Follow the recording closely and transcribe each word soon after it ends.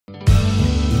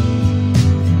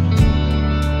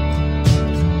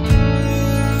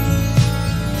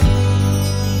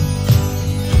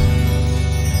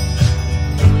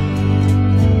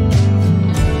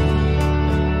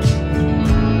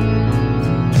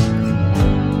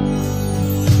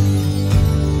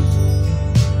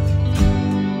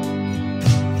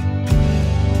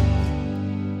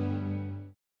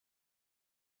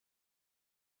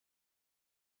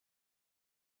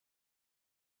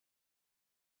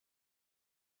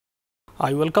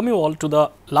I welcome you all to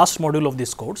the last module of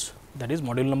this course, that is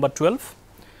module number 12,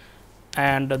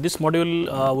 and this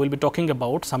module will be talking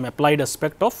about some applied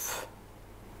aspect of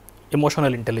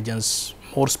emotional intelligence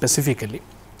more specifically.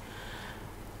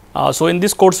 So, in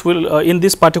this course in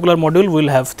this particular module we will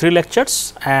have 3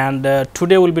 lectures, and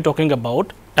today we will be talking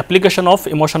about application of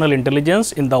emotional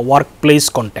intelligence in the workplace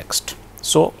context.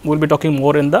 So, we will be talking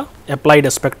more in the applied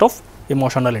aspect of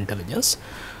emotional intelligence.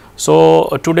 So,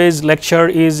 today's lecture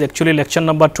is actually lecture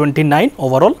number 29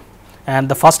 overall and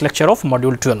the first lecture of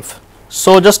module 12.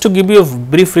 So, just to give you a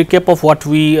brief recap of what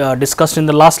we discussed in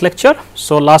the last lecture.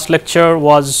 So, last lecture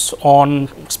was on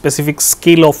specific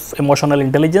skill of emotional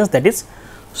intelligence, that is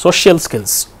social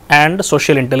skills and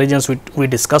social intelligence we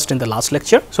discussed in the last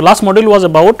lecture. So, last module was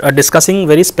about discussing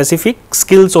very specific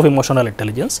skills of emotional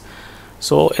intelligence.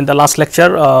 So, in the last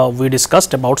lecture we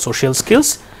discussed about social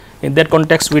skills. In that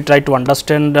context, we try to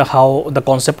understand how the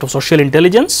concept of social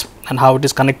intelligence and how it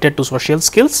is connected to social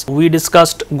skills. We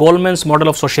discussed Goleman's model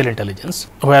of social intelligence,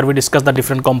 where we discussed the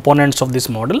different components of this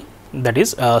model, that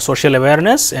is social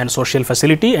awareness and social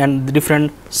facility and the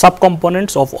different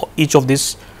subcomponents of each of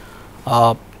these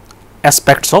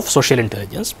aspects of social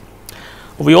intelligence.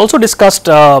 We also discussed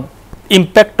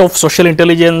impact of social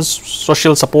intelligence,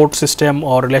 social support system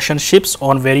or relationships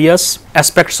on various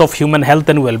aspects of human health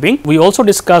and well-being. We also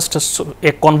discussed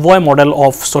a convoy model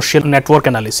of social network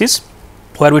analysis,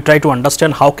 where we try to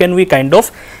understand how can we kind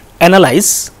of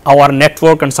analyze our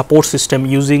network and support system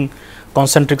using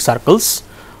concentric circles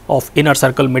of inner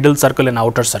circle, middle circle and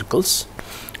outer circles.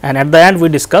 And at the end we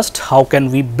discussed how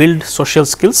can we build social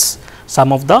skills,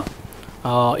 some of the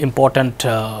important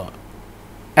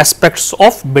aspects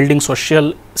of building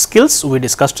social skills we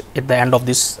discussed at the end of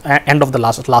this the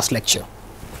last lecture.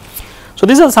 So,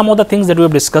 these are some of the things that we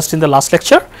have discussed in the last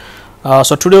lecture.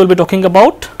 So, today we will be talking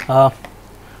about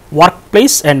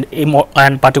workplace and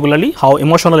particularly how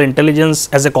emotional intelligence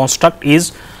as a construct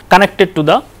is connected to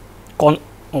the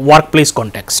workplace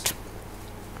context.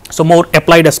 So, more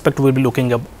applied aspect we will be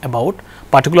looking about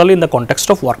particularly in the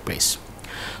context of workplace.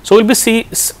 So, we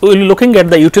will be looking at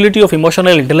the utility of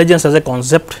emotional intelligence as a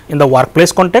concept in the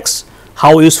workplace context,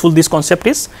 how useful this concept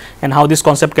is and how this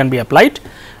concept can be applied,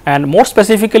 and more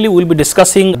specifically we will be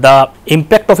discussing the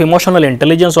impact of emotional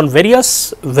intelligence on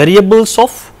various variables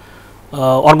of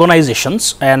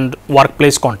organizations and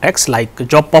workplace context like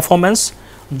job performance,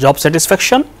 job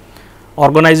satisfaction,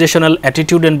 organizational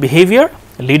attitude and behavior,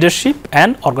 leadership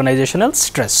and organizational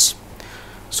stress.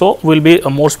 So, we will be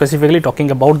more specifically talking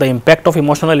about the impact of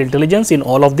emotional intelligence in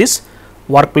all of these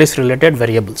workplace related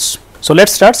variables. So, let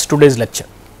us start today's lecture.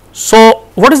 So,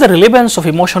 what is the relevance of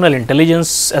emotional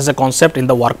intelligence as a concept in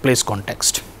the workplace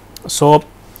context? So,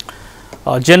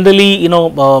 generally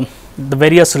the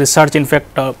various research, in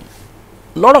fact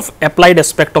lot of applied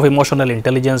aspect of emotional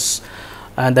intelligence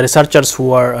and the researchers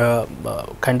who are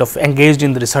kind of engaged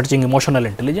in the researching emotional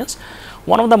intelligence.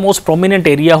 One of the most prominent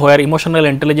area where emotional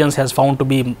intelligence has found to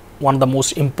be one of the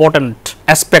most important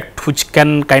aspect which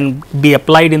can be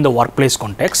applied in the workplace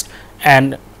context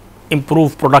and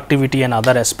improve productivity and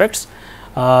other aspects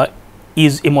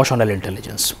is emotional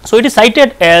intelligence. So, it is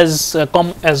cited as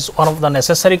one of the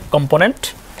necessary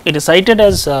component. It is cited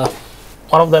as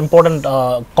one of the important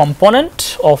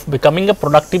component of becoming a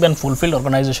productive and fulfilled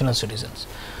organizational citizens.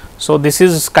 So, this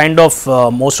is kind of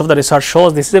most of the research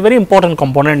shows this is a very important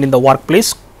component in the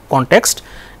workplace context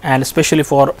and especially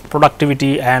for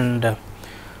productivity and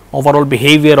overall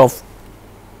behavior of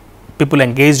people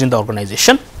engaged in the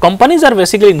organization. Companies are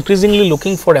basically increasingly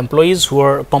looking for employees who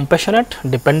are compassionate,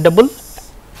 dependable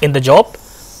in the job,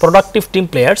 productive team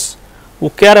players who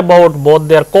care about both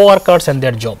their co-workers and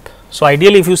their job. So,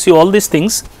 ideally if you see all these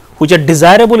things which are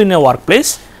desirable in a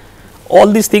workplace, all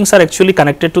these things are actually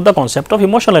connected to the concept of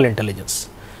emotional intelligence.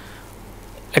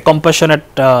 A compassionate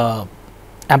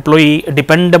employee, a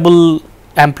dependable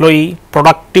employee,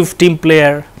 productive team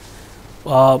player,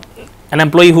 an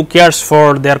employee who cares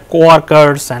for their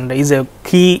co-workers and is a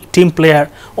key team player,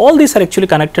 all these are actually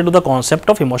connected to the concept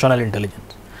of emotional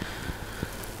intelligence.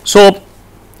 So,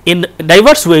 in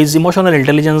diverse ways emotional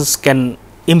intelligence can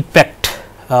impact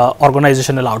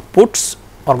organizational outputs,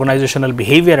 organizational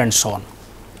behavior and so on.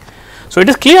 So, it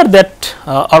is clear that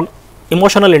our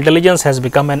emotional intelligence has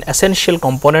become an essential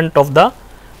component of the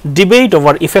debate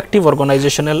over effective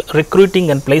organizational recruiting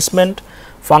and placement,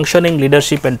 functioning,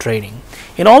 leadership and training.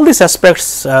 In all these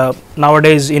aspects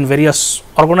nowadays in various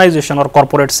organization or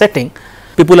corporate setting,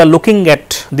 people are looking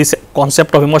at this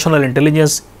concept of emotional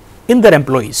intelligence in their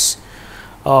employees.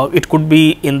 It could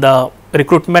be in the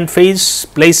recruitment phase,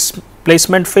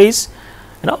 placement phase,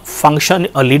 function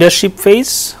leadership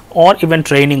phase or even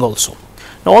training also.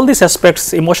 All these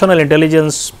aspects, emotional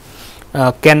intelligence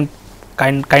can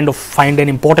kind of find an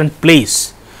important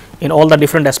place in all the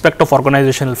different aspects of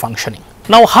organizational functioning.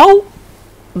 Now, how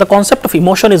the concept of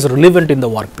emotion is relevant in the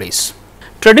workplace?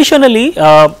 Traditionally,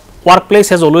 workplace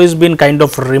has always been kind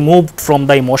of removed from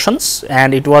the emotions,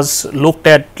 and it was looked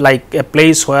at like a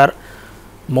place where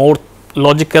more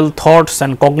logical thoughts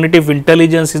and cognitive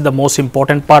intelligence is the most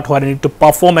important part, where you need to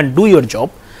perform and do your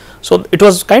job. So, it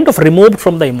was kind of removed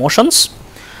from the emotions.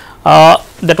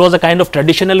 That was a kind of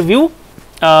traditional view,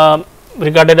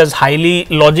 regarded as highly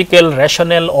logical,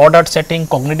 rational, ordered setting.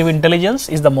 Cognitive intelligence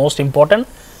is the most important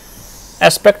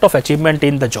aspect of achievement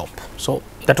in the job. So,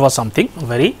 that was something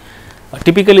very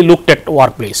typically looked at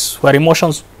workplace, where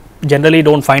emotions generally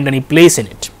do not find any place in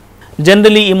it.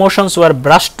 Generally, emotions were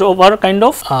brushed over, kind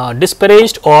of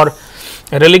disparaged or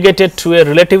relegated to a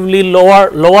relatively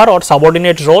lower or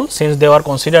subordinate role, since they were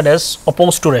considered as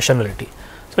opposed to rationality.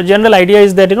 So, general idea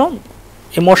is that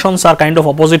emotions are kind of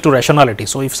opposite to rationality.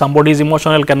 So, if somebody is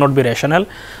emotional, cannot be rational.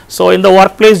 So, in the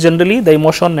workplace generally the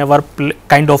emotion never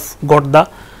kind of got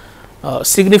the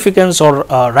significance or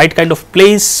right kind of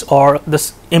place or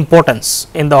this importance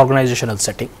in the organizational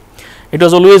setting. It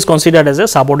was always considered as a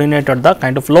subordinate or the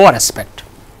kind of lower aspect.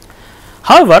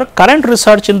 However, current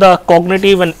research in the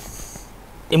cognitive and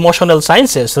emotional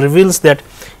sciences reveals that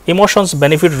emotions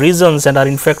benefit reasons and are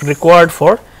in fact required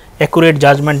for accurate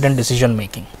judgment and decision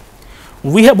making.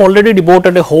 We have already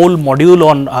devoted a whole module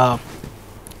on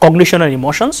cognition and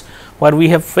emotions, where we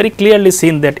have very clearly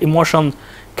seen that emotion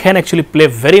can actually play a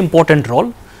very important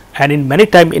role, and in many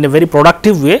times in a very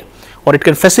productive way, or it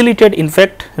can facilitate in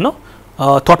fact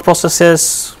thought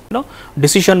processes,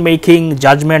 decision making,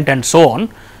 judgment and so on,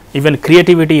 even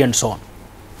creativity and so on.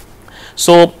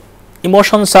 So,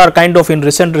 emotions are kind of in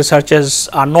recent researches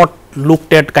are not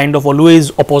looked at kind of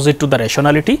always opposite to the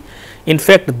rationality. In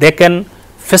fact, they can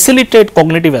facilitate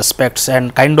cognitive aspects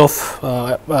and kind of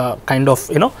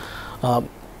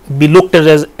be looked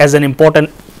at as an important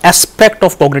aspect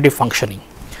of cognitive functioning.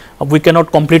 We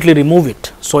cannot completely remove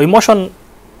it. So, emotion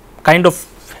kind of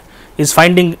is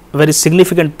finding very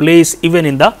significant place even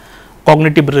in the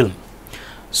cognitive realm.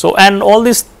 So, and all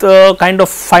these kind of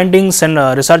findings and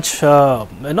research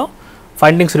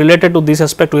findings related to this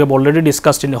aspect we have already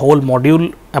discussed in a whole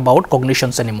module about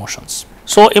cognitions and emotions.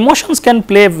 So, emotions can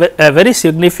play a very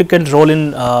significant role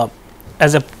in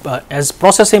as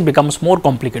processing becomes more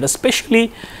complicated,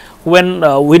 especially when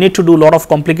we need to do a lot of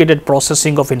complicated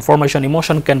processing of information.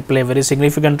 Emotion can play a very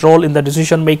significant role in the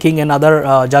decision making and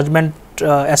other judgment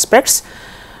aspects,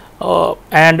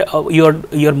 and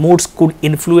your moods could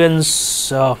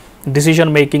influence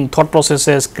decision making, thought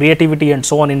processes, creativity and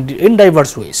so on in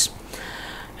diverse ways.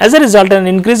 As a result, an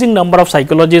increasing number of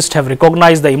psychologists have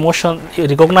recognized that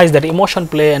emotion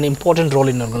play an important role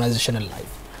in organizational life.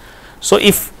 So,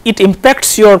 if it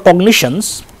impacts your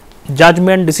cognitions,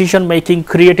 judgment, decision making,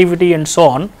 creativity and so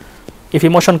on, if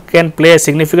emotion can play a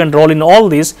significant role in all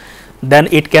these, then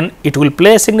it will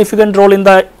play a significant role in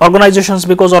the organizations,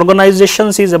 because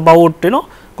organizations is about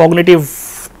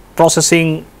cognitive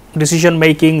processing, decision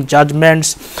making,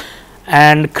 judgments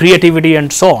and creativity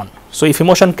and so on. So, if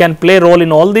emotion can play a role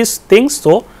in all these things,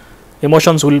 so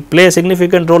emotions will play a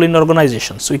significant role in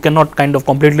organizations. So, you cannot kind of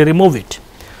completely remove it.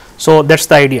 So, that is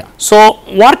the idea. So,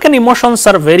 work and emotions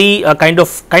are very kind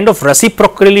of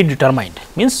reciprocally determined,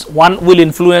 means one will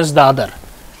influence the other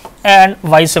and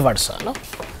vice versa.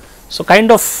 So,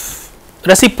 kind of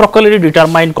reciprocally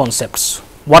determined concepts,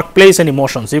 workplace and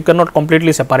emotions, you cannot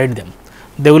completely separate them,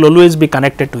 they will always be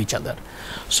connected to each other.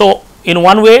 So, in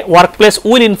one way workplace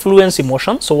will influence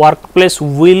emotion. So, workplace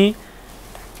will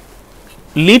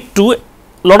lead to a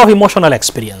lot of emotional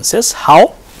experiences.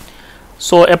 How?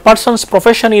 So, a person's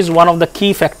profession is one of the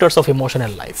key factors of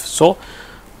emotional life. So,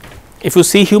 if you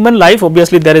see human life,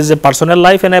 obviously there is a personal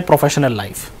life and a professional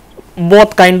life,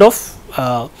 both kind of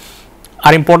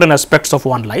are important aspects of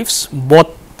one lives, both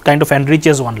kind of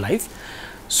enriches one life.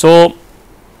 So,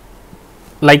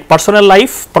 like personal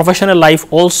life, professional life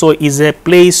also is a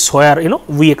place where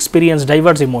we experience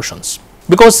diverse emotions,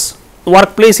 because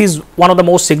workplace is one of the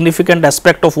most significant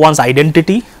aspect of one's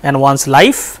identity and one's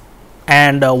life,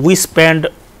 and we spend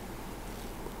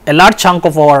a large chunk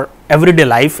of our everyday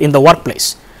life in the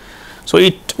workplace. So,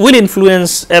 it will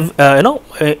influence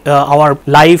our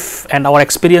life and our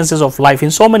experiences of life in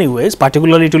so many ways,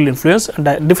 particularly it will influence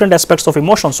different aspects of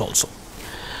emotions also.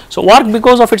 So, work,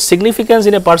 because of its significance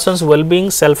in a person's well-being,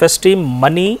 self-esteem,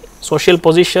 money, social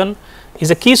position,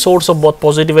 is a key source of both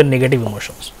positive and negative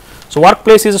emotions. So,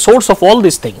 workplace is a source of all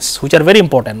these things which are very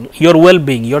important, your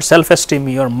well-being, your self-esteem,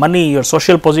 your money, your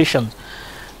social position,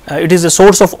 it is a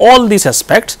source of all these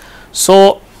aspects.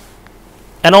 So,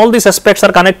 and all these aspects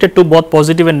are connected to both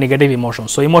positive and negative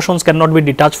emotions. So, emotions cannot be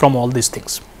detached from all these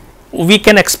things. We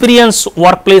can experience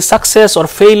workplace success or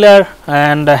failure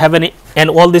and have any, and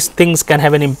all these things can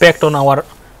have an impact on our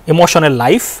emotional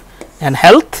life and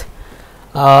health.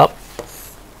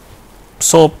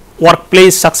 So,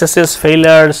 workplace successes,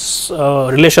 failures,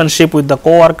 relationship with the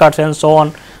co-workers and so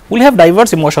on will have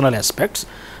diverse emotional aspects,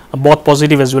 both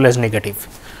positive as well as negative.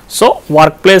 So,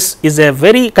 workplace is a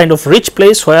very kind of rich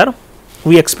place where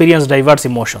we experience diverse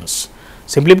emotions,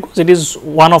 simply because it is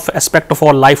one of aspect of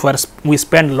our life where we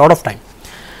spend a lot of time,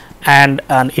 and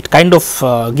it kind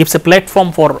of gives a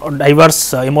platform for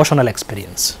diverse emotional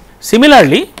experience.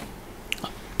 Similarly,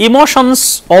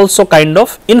 emotions also kind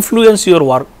of influence your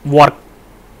work.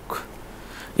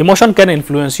 Emotion can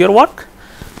influence your work.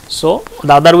 So,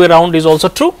 the other way around is also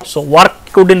true. So,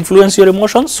 work could influence your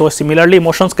emotions. So, similarly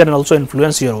emotions can also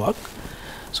influence your work.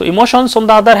 So, emotions on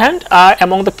the other hand are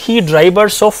among the key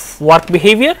drivers of work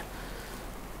behavior.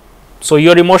 So,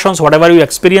 your emotions, whatever you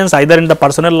experience either in the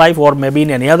personal life or maybe in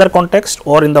any other context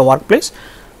or in the workplace.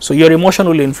 So, your emotion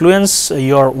will influence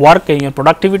your work and your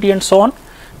productivity and so on,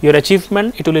 your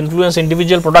achievement. It will influence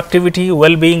individual productivity,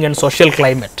 well-being and social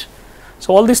climate.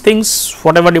 So, all these things,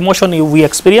 whatever emotion we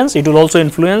experience, it will also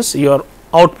influence your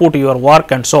output, your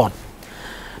work and so on.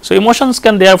 So, emotions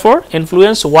can therefore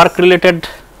influence work related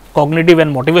cognitive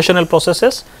and motivational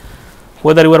processes.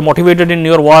 Whether you are motivated in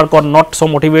your work or not so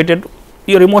motivated,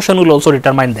 your emotion will also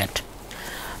determine that,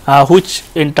 which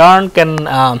in turn can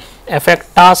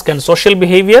affect task and social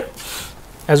behavior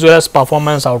as well as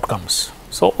performance outcomes.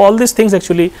 So, all these things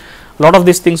actually, a lot of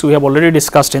these things we have already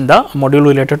discussed in the module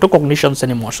related to cognitions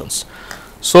and emotions.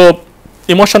 So,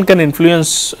 emotion can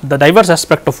influence the diverse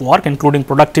aspect of work, including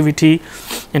productivity,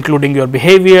 including your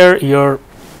behavior, your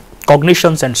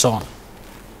cognitions and so on.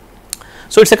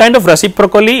 So, it is a kind of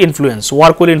reciprocally influence.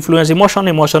 Work will influence emotion,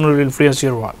 emotion will influence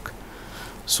your work.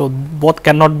 So, both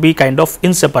cannot be kind of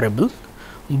inseparable,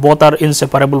 both are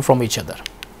inseparable from each other.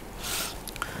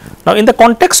 Now, in the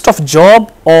context of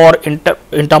job or in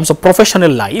terms of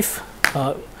professional life,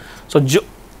 so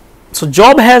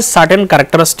job has certain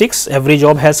characteristics, every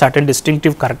job has certain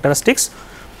distinctive characteristics,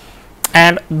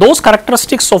 and those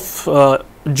characteristics of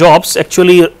jobs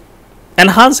actually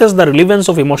enhances the relevance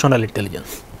of emotional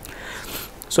intelligence.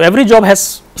 So, every job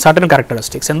has certain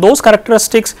characteristics, and those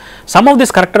characteristics, some of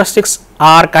these characteristics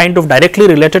are kind of directly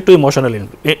related to emotional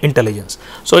intelligence.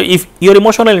 So, if your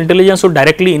emotional intelligence would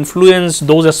directly influence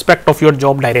those aspects of your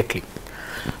job directly.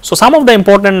 So, some of the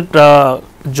important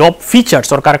job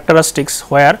features or characteristics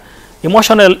where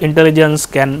emotional intelligence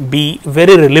can be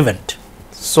very relevant.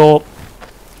 So,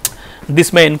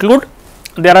 this may include,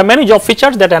 there are many job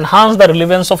features that enhance the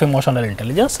relevance of emotional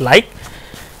intelligence, like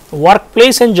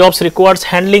workplace and jobs requires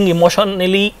handling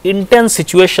emotionally intense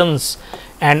situations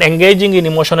and engaging in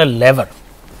emotional labor.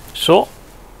 So,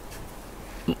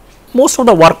 most of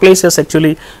the workplaces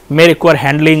actually may require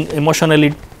handling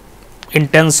emotionally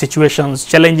intense situations,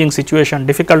 challenging situations,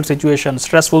 difficult situations,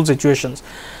 stressful situations,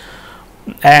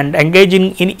 and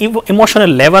engaging in emotional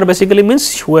labor basically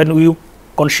means when you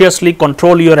consciously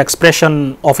control your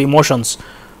expression of emotions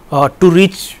to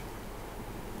reach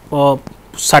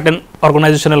certain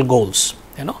organizational goals,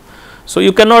 you know. So,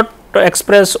 you cannot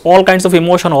express all kinds of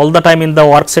emotion all the time in the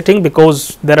work setting,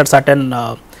 because there are certain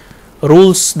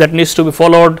rules that needs to be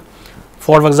followed.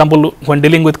 For example, when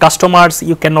dealing with customers,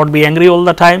 you cannot be angry all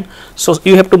the time. So,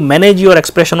 you have to manage your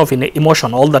expression of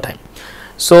emotion all the time.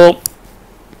 So,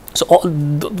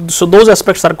 those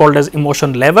aspects are called as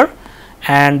emotion labor,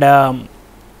 and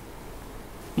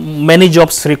many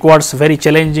jobs requires very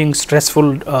challenging,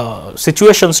 stressful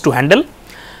situations to handle.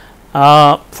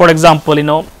 For example, you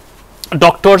know,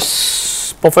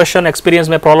 doctors profession experience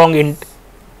may prolong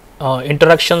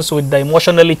interactions with the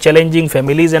emotionally challenging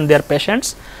families and their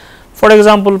patients. For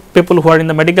example, people who are in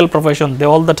the medical profession, they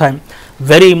all the time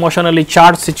very emotionally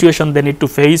charged situation they need to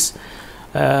face,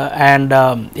 and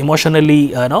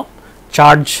emotionally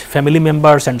charge family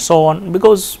members and so on,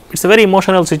 because it is a very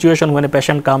emotional situation when a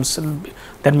patient comes.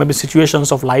 There may be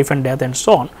situations of life and death and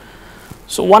so on.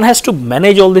 So, one has to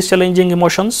manage all these challenging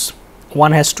emotions,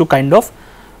 one has to kind of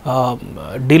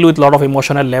deal with lot of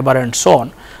emotional labor and so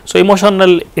on. So,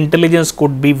 emotional intelligence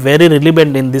could be very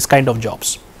relevant in this kind of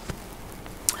jobs.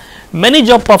 Many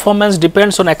job performance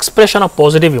depends on expression of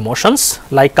positive emotions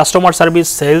like customer service,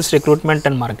 sales, recruitment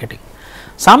and marketing.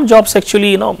 Some jobs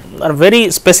actually are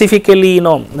very specifically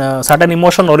certain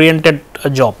emotion oriented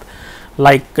job,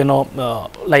 like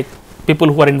like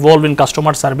people who are involved in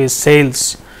customer service,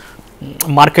 sales,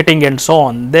 marketing and so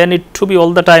on. They need to be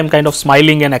all the time kind of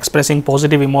smiling and expressing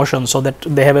positive emotions, so that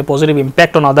they have a positive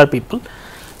impact on other people.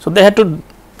 So, they have to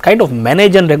kind of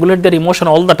manage and regulate their emotion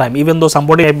all the time, even though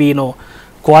somebody may be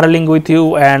quarreling with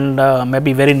you and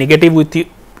maybe very negative with you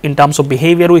in terms of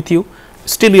behavior with you,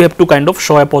 still you have to kind of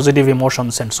show a positive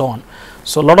emotions and so on.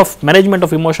 So, a lot of management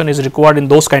of emotion is required in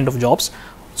those kind of jobs.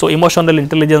 So, emotional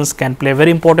intelligence can play a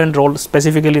very important role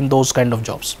specifically in those kind of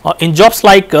jobs. In jobs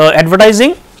like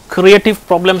advertising, creative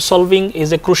problem solving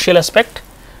is a crucial aspect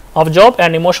of job,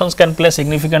 and emotions can play a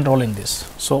significant role in this.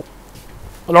 So,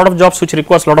 a lot of jobs which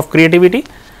requires a lot of creativity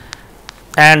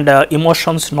and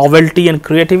emotions, novelty and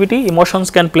creativity,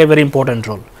 emotions can play a very important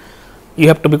role. You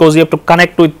have to, because you have to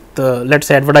connect with let us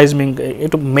say advertising, you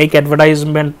have to make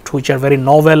advertisement which are very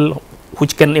novel,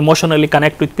 which can emotionally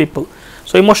connect with people.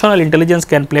 So, emotional intelligence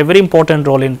can play a very important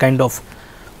role in kind of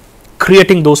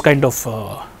creating those kind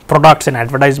of products and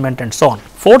advertisement and so on.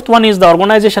 Fourth one is the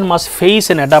organization must face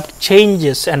and adapt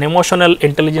changes, and emotional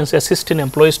intelligence assist in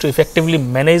employees to effectively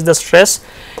manage the stress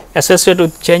associated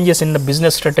with changes in the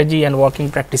business strategy and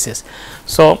working practices.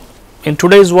 So, in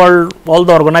today's world, all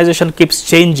the organization keeps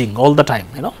changing all the time,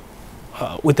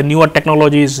 with the newer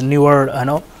technologies, newer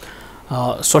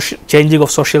changing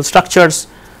of social structures,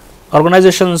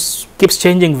 organizations keeps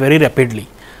changing very rapidly.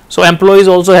 So, employees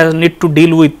also need to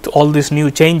deal with all these new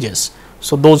changes.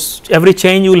 So, every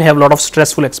change you will have a lot of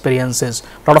stressful experiences,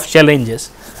 lot of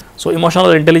challenges. So,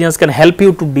 emotional intelligence can help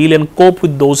you to deal and cope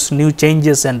with those new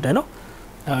changes and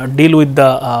deal with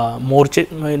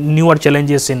the newer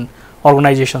challenges in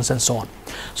organizations and so on.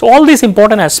 So, all these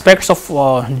important aspects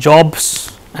of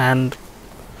jobs and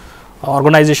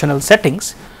organizational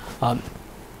settings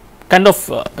kind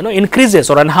of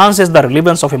increases or enhances the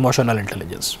relevance of emotional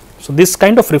intelligence. So, this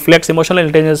kind of reflects emotional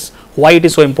intelligence, why it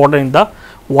is so important in the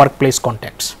workplace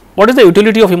context. What is the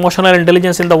utility of emotional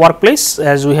intelligence in the workplace?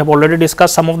 As we have already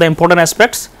discussed some of the important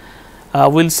aspects, we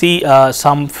will see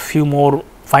some few more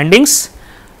findings.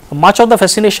 Much of the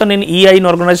fascination in EI in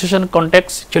organization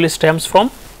context actually stems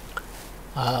from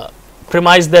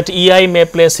premise that EI may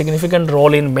play a significant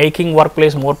role in making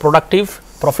workplace more productive,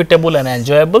 profitable and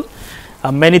enjoyable.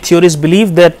 Many theorists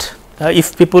believe that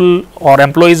if people or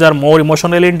employees are more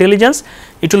emotionally intelligent,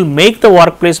 it will make the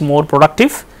workplace more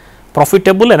productive,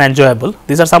 profitable and enjoyable.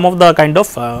 These are some of the kind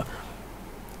of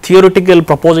theoretical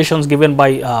propositions given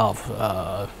by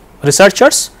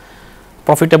researchers.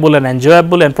 Profitable and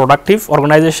enjoyable and productive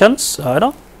organizations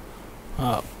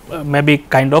may be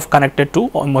kind of connected to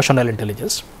emotional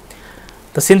intelligence.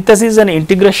 The synthesis and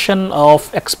integration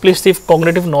of explicit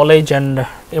cognitive knowledge and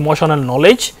emotional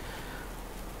knowledge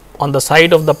on the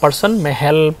side of the person may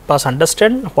help us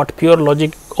understand what pure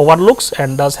logic overlooks,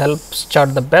 and thus helps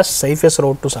chart the best safest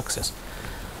road to success.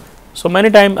 So,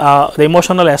 many times the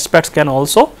emotional aspects can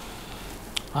also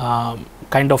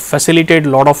kind of facilitate a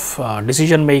lot of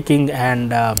decision making, and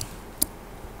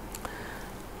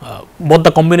both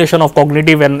the combination of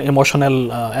cognitive and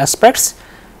emotional aspects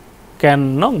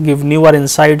can give newer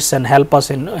insights and help us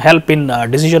in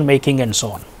decision making and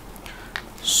so on.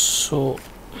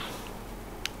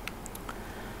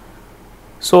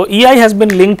 So, EI has been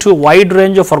linked to a wide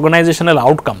range of organizational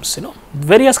outcomes.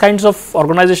 Various kinds of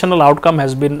organizational outcome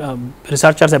has been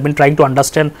researchers have been trying to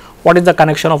understand what is the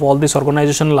connection of all these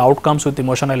organizational outcomes with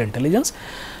emotional intelligence.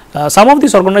 Some of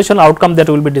these organizational outcomes that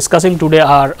we will be discussing today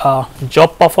are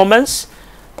job performance,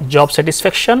 job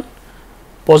satisfaction,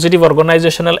 positive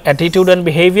organizational attitude and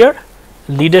behavior,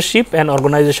 leadership and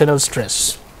organizational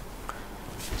stress.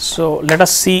 So, let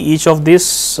us see each of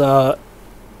these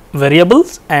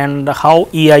variables and how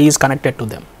EI is connected to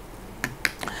them.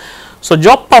 So,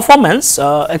 job performance,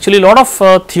 actually a lot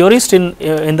of theorists in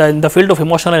the field of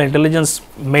emotional intelligence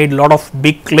made a lot of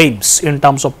big claims in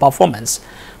terms of performance.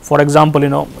 For example,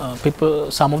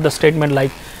 some of the statement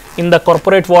like, in the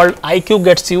corporate world IQ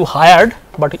gets you hired,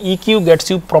 but EQ gets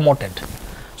you promoted.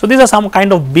 So, these are some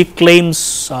kind of big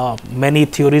claims many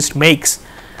theorists makes,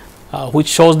 which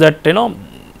shows that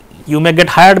you may get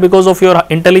hired because of your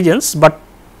intelligence, but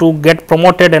to get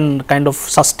promoted and kind of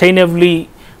sustainably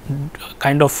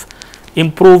kind of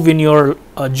improve in your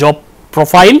job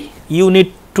profile, you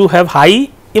need to have high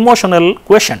emotional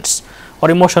quotients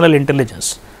or emotional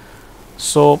intelligence.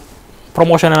 So,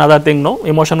 promotion and other thing,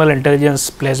 emotional intelligence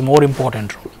plays more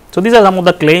important role. So, these are some of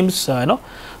the claims.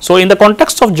 So, in the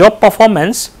context of job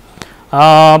performance,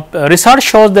 research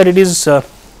shows that it is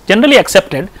generally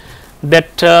accepted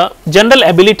that general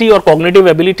ability or cognitive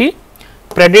ability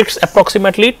predicts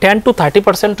approximately 10 to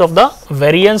 30% of the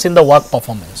variance in the work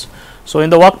performance. So, in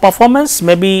the work performance,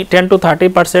 maybe 10 to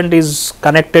 30% is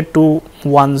connected to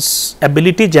one's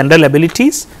ability, general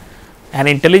abilities and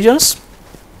intelligence.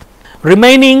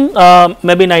 Remaining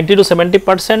maybe 90 to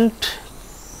 70%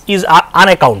 is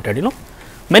unaccounted,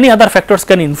 many other factors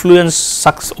can influence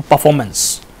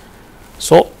performance.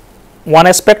 So, one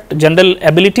aspect general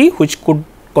ability, which could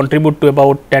contribute to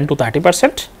about 10 to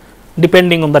 30%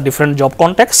 depending on the different job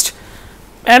context,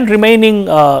 and remaining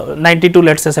 90 to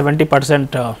let us say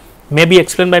 70% may be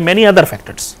explained by many other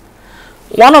factors.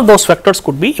 One of those factors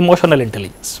could be emotional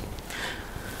intelligence.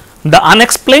 The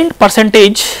unexplained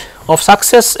percentage of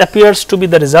success appears to be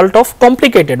the result of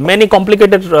many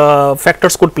complicated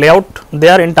factors could play out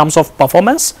there in terms of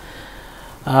performance.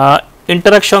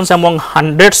 Interactions among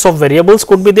hundreds of variables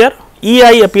could be there.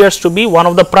 EI appears to be one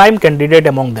of the prime candidate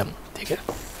among them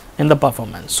in the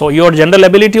performance. So, your general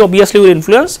ability obviously will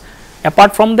influence.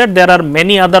 Apart from that, there are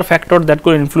many other factors that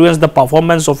could influence the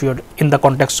performance of your in the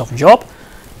context of job.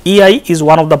 EI is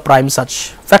one of the prime such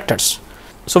factors.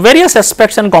 So, various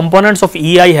aspects and components of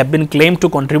EI have been claimed to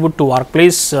contribute to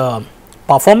workplace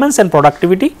performance and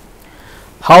productivity.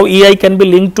 How EI can be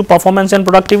linked to performance and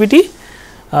productivity?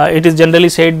 It is generally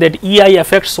said that EI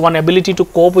affects one ability to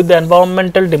cope with the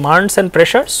environmental demands and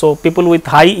pressures. So, people with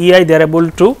high EI, they are able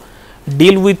to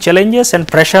deal with challenges and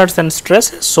pressures and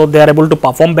stresses. So, they are able to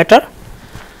perform better.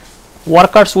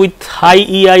 Workers with high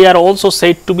EI are also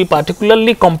said to be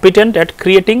particularly competent at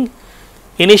creating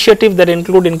initiatives that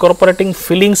include incorporating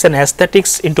feelings and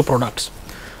aesthetics into products.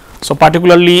 So,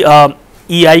 particularly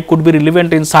EI could be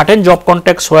relevant in certain job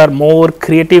contexts where more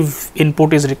creative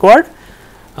input is required,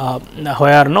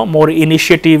 where more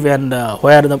initiative and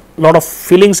where the lot of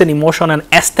feelings and emotion and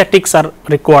aesthetics are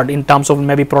required in terms of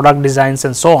maybe product designs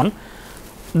and so on.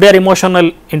 Their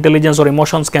emotional intelligence or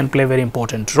emotions can play a very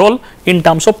important role in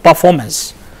terms of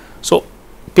performance. So,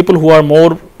 people who are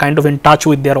more kind of in touch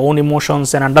with their own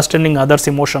emotions and understanding others'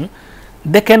 emotion,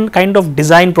 they can kind of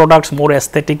design products more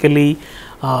aesthetically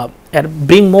and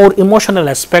bring more emotional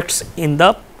aspects in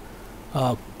the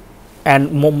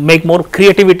and make more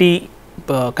creativity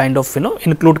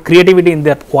include creativity in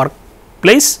their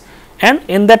workplace, and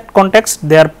in that context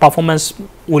their performance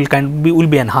will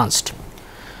be enhanced.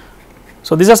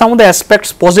 So, these are some of the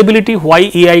aspects possibility why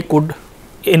EI could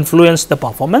influence the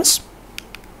performance.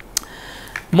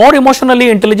 More emotionally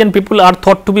intelligent people are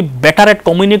thought to be better at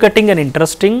communicating and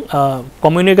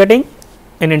communicating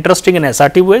in interesting and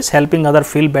assertive ways, helping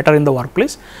others feel better in the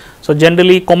workplace. So,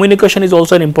 generally communication is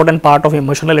also an important part of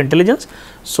emotional intelligence.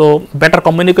 So, better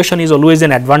communication is always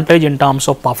an advantage in terms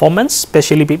of performance,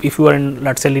 especially if you are in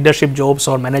let us say leadership jobs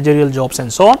or managerial jobs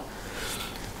and so on.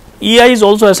 EI is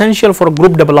also essential for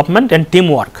group development and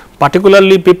teamwork,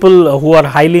 particularly people who are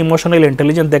highly emotionally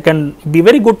intelligent, they can be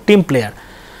very good team player,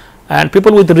 and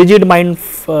people with rigid mind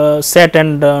set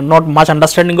and not much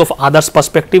understanding of others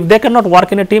perspective, they cannot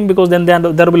work in a team because then there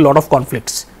will be a lot of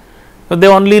conflicts. So, they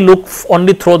only look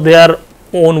through their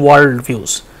own world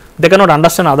views, they cannot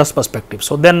understand others perspective.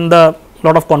 So, then the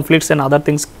lot of conflicts and other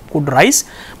things could rise,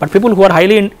 but people who are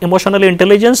highly emotionally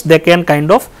intelligent, they can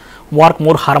kind of work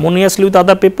more harmoniously with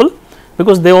other people,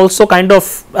 because they also kind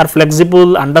of are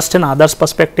flexible, understand others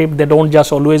perspective, they do not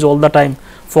just always all the time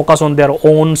focus on their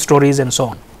own stories and so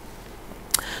on.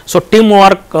 So,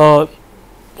 teamwork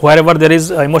wherever there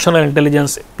is emotional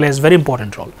intelligence plays very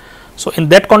important role. So, in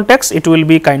that context it will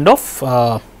be kind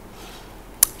of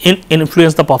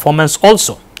influence the performance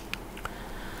also.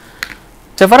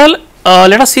 Several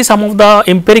let us see some of the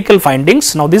empirical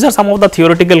findings. Now, these are some of the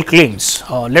theoretical claims.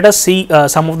 Let us see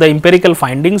some of the empirical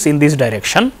findings in this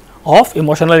direction of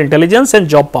emotional intelligence and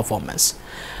job performance.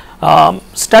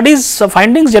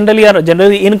 Findings generally are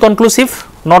inconclusive.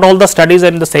 Not all the studies are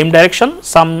in the same direction.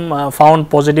 Some found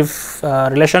positive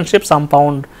relationships, some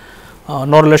found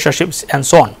no relationships and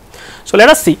so on. So, let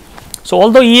us see. So,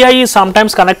 although EI is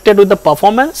sometimes connected with the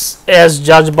performance as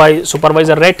judged by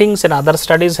supervisor ratings, and other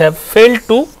studies have failed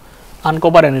to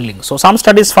uncover any link. So, some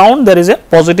studies found there is a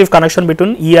positive connection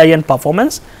between EI and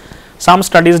performance, some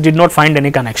studies did not find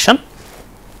any connection.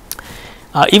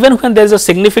 Even when there is a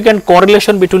significant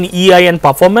correlation between EI and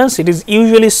performance, it is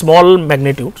usually small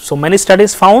magnitude. So, many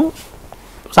studies found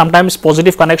sometimes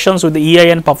positive connections with the EI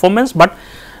and performance, but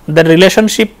the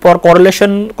relationship or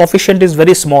correlation coefficient is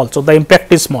very small. So, the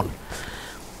impact is small,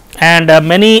 and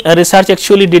many research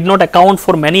actually did not account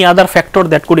for many other factors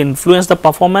that could influence the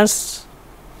performance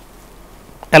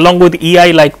along with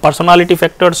EI, like personality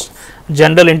factors,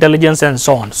 general intelligence and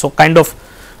so on. So, kind of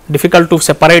difficult to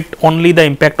separate only the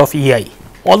impact of EI.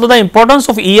 Although the importance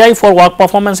of EI for work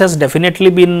performance has definitely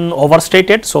been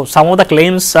overstated. So, some of the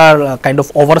claims are kind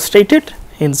of overstated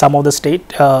in some of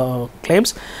the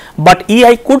claims, but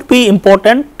EI could be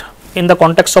important in the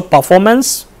context of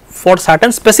performance for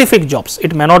certain specific jobs.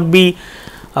 It may not be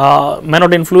may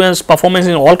not influence performance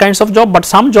in all kinds of jobs, but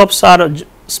some jobs are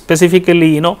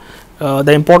specifically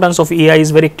the importance of EI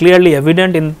is very clearly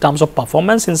evident in terms of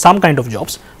performance in some kind of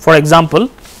jobs. For example,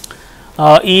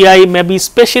 EI may be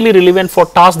especially relevant for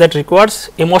tasks that requires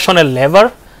emotional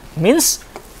labor, means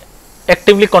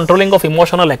actively controlling of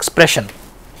emotional expression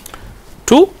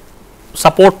to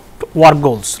support work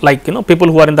goals, like people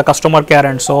who are in the customer care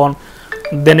and so on.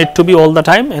 They need to be all the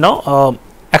time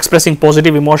expressing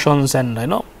positive emotions, and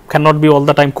cannot be all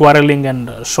the time quarreling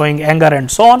and showing anger and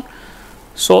so on.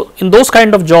 So, in those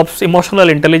kind of jobs, emotional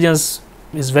intelligence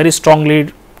is very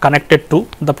strongly connected to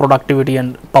the productivity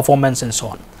and performance and so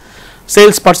on.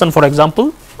 Salesperson, for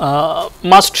example,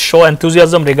 must show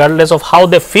enthusiasm regardless of how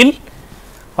they feel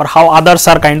or how others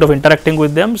are kind of interacting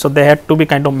with them. So, they had to be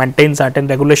kind of maintain certain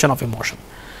regulation of emotion.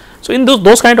 So, in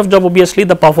those kind of job, obviously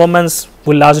the performance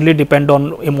will largely depend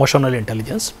on emotional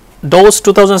intelligence. Those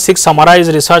 2006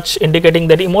 summarized research indicating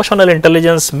that emotional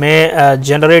intelligence may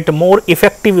generate more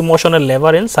effective emotional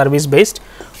labor in service based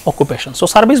occupations. So,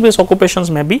 service based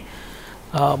occupations may be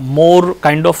more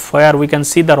kind of where we can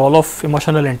see the role of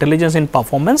emotional intelligence in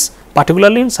performance,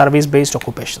 particularly in service based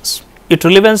occupations. Its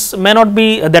relevance may not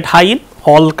be that high in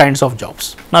all kinds of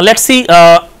jobs. Now, let us see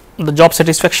the job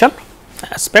satisfaction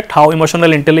aspect, how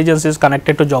emotional intelligence is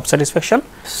connected to job satisfaction.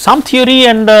 Some theory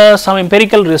and some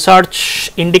empirical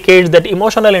research indicates that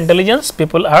emotional intelligence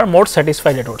people are more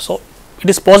satisfied at work. So, it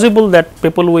is possible that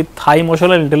people with high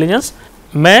emotional intelligence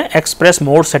may express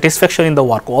more satisfaction in the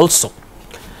work also.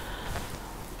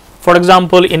 For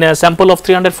example, in a sample of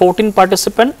 314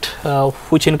 participants,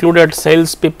 which included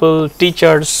sales people,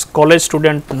 teachers, college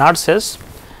student, nurses,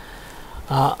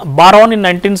 Baron in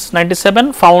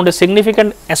 1997 found a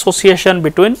significant association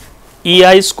between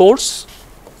EI scores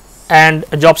and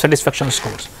job satisfaction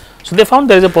scores. So, they found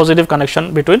there is a positive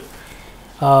connection between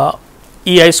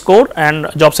EI score and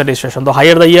job satisfaction. The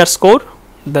higher the EI score,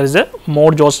 there is a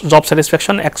more job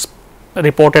satisfaction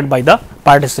reported by the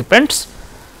participants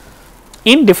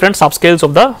in different subscales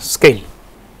of the scale.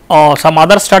 Some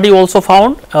other study also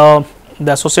found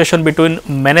the association between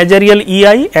managerial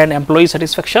EI and employee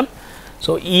satisfaction.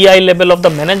 So, EI level of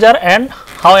the manager and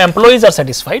how employees are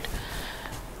satisfied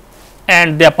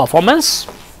and their performance.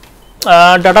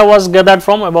 Data was gathered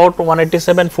from about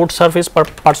 187 food service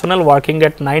personnel working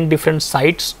at 9 different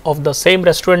sites of the same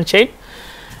restaurant chain.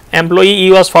 Employee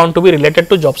E was found to be related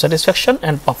to job satisfaction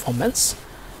and performance.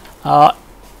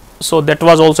 So, that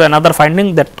was also another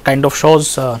finding that kind of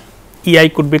shows EI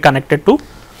could be connected to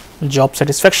job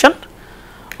satisfaction.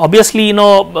 Obviously,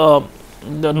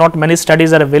 not many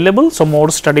studies are available. So, more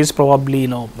studies probably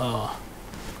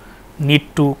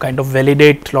need to kind of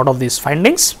validate a lot of these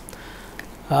findings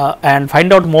and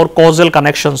find out more causal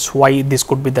connections why this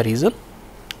could be the reason.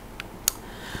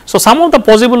 So, some of the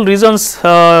possible reasons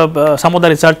some of the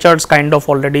researchers kind of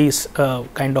already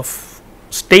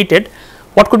stated.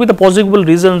 What could be the possible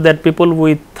reasons that people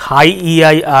with high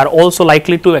EI are also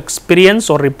likely to experience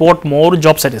or report more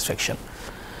job satisfaction?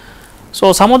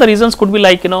 So, some of the reasons could be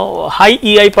like high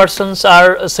EI persons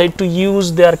are said to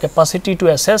use their capacity to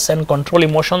assess and control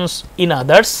emotions in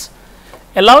others,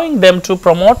 allowing them to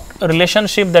promote a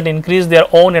relationship that increase their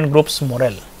own and group's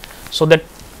morale. So, that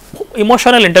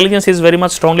emotional intelligence is very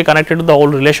much strongly connected to the whole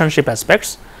relationship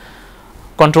aspects,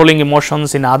 controlling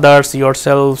emotions in others,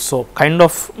 yourself. So, kind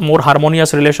of more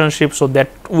harmonious relationship. So, that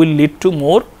will lead to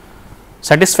more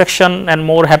satisfaction and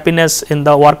more happiness in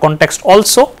the work context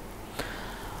also.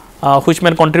 Which may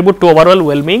contribute to overall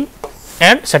well-being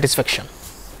and satisfaction.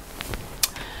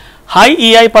 High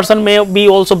EI person may be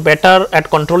also better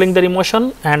at controlling their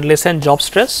emotion and lessen job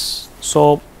stress.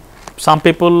 So, some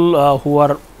people who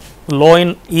are low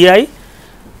in EI,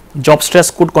 job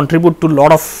stress could contribute to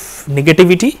lot of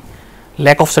negativity,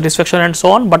 lack of satisfaction and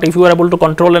so on, but if you are able to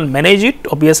control and manage it,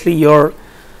 obviously your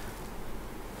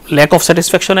lack of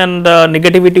satisfaction and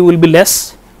negativity will be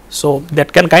less. So,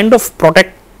 that can kind of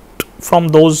protect from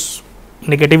those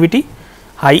negativity.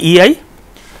 High EI,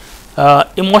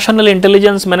 emotional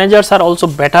intelligence managers are also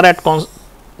better at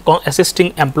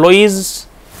assisting employees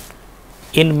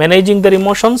in managing their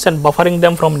emotions and buffering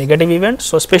them from negative events.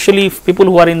 So, especially if people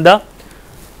who are in the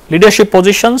leadership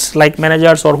positions like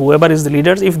managers or whoever is the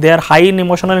leaders, if they are high in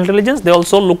emotional intelligence, they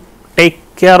also take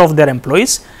care of their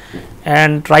employees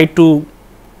and try to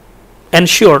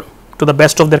ensure to the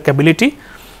best of their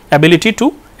ability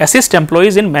to assist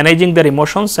employees in managing their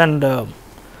emotions and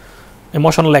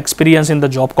emotional experience in the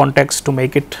job context to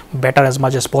make it better as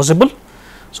much as possible.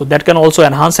 So, that can also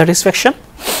enhance satisfaction.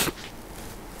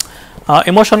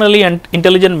 Emotionally and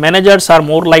intelligent managers are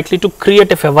more likely to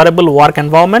create a favorable work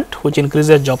environment which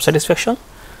increases job satisfaction.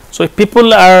 So, if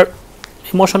people are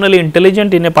emotionally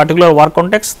intelligent in a particular work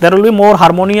context, there will be more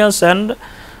harmonious and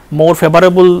more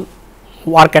favorable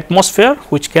work atmosphere,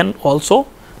 which can also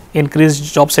increase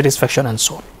job satisfaction and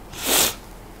so on.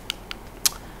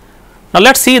 Now,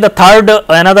 let us see the third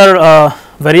another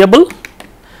variable,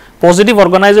 positive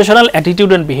organizational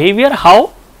attitude and behavior,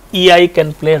 how EI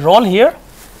can play a role here.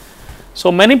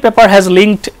 So, many paper has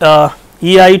linked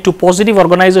EI to positive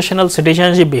organizational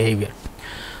citizenship behavior.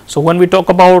 So, when we talk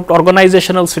about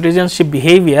organizational citizenship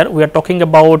behavior, we are talking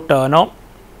about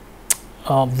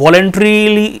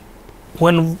voluntarily,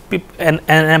 when an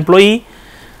employee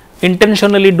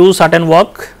intentionally do certain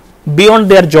work beyond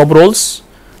their job roles,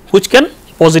 which can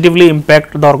positively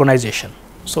impact the organization.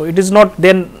 So, it is not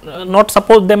then not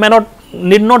suppose they may not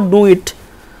need not do it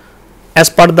as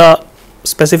per the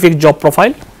specific job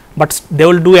profile, but they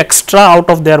will do extra out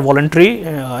of their voluntary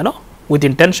with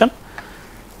intention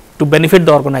to benefit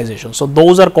the organization. So,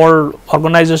 those are called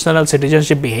organizational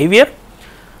citizenship behavior,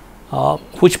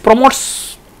 which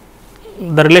promotes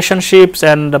the relationships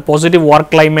and the positive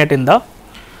work climate in the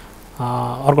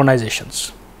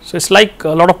organizations. So, it is like a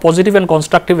lot of positive and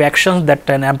constructive actions that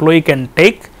an employee can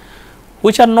take,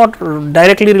 which are not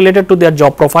directly related to their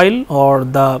job profile or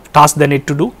the task they need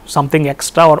to do, something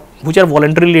extra or which are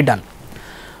voluntarily done.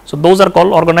 So, those are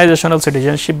called organizational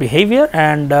citizenship behavior,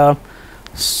 and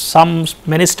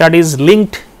many studies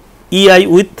linked EI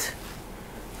with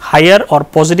higher or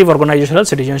positive organizational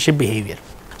citizenship behavior.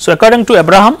 So, according to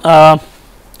Abraham,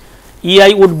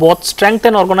 EI would both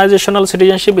strengthen organizational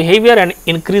citizenship behavior and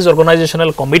increase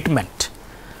organizational commitment.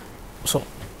 So,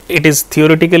 it is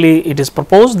theoretically it is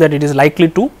proposed that it is likely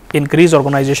to increase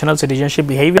organizational citizenship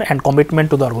behavior and commitment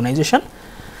to the organization.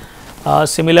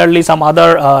 Similarly, some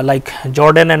other like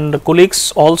Jordan and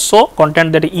colleagues also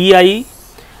contend that EI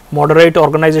moderate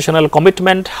organizational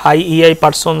commitment, high EI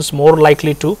persons more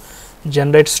likely to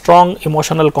generate strong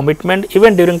emotional commitment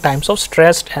even during times of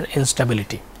stress and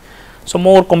instability. So,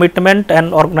 more commitment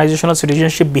and organizational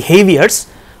citizenship behaviors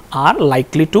are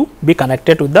likely to be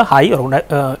connected with the high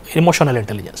emotional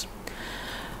intelligence.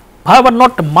 However,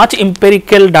 not much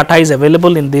empirical data is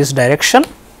available in this direction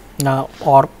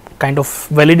or kind of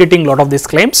validating lot of these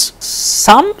claims.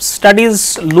 Some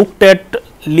studies looked at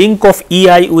link of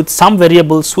EI with some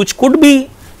variables which could be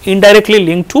indirectly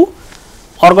linked to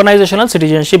organizational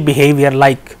citizenship behavior,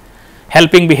 like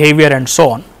helping behavior and so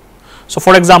on. So,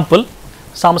 for example,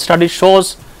 some study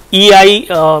shows EI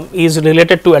is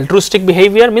related to altruistic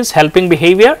behavior, means helping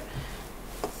behavior,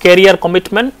 career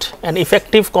commitment and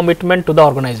effective commitment to the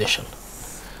organization.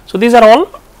 So, these are all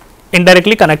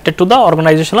indirectly connected to the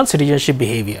organizational citizenship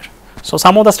behavior. So,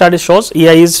 some of the studies shows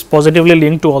EI is positively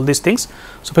linked to all these things.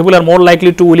 So, people are more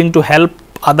likely to willing to help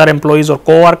other employees or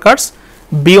co-workers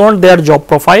beyond their job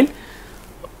profile,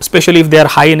 especially if they are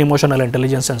high in emotional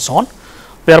intelligence and so on.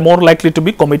 They are more likely to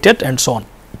be committed and so on.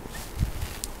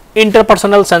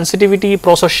 Interpersonal sensitivity,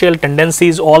 prosocial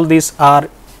tendencies, all these are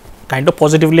kind of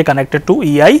positively connected to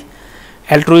EI.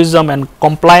 Altruism and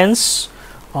compliance,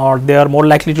 or they are more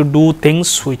likely to do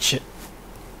things which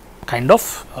kind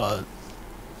of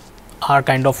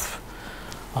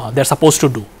they are supposed to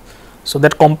do. So,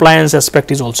 that compliance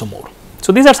aspect is also more.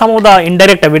 So, these are some of the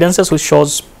indirect evidences which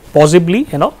shows possibly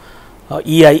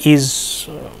EI is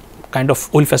kind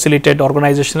of will facilitate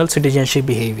organizational citizenship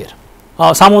behavior.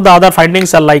 Some of the other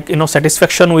findings are like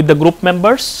satisfaction with the group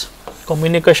members,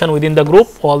 communication within the group,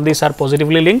 all these are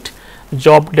positively linked,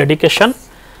 job dedication,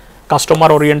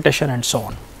 customer orientation and so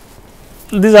on.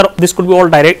 This could be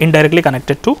all indirectly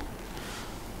connected to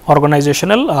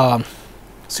organizational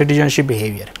citizenship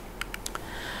behavior.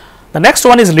 The next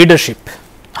one is leadership.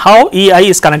 How EI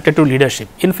is connected to leadership?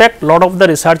 In fact, lot of the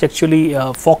research actually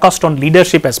focused on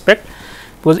leadership aspect,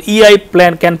 because EI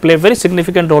can play a very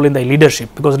significant role in the leadership,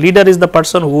 because leader is the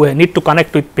person who need to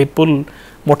connect with people,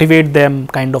 motivate them,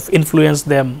 kind of influence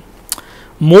them,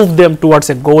 move them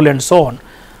towards a goal and so on.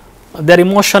 Their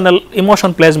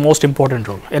emotion plays most important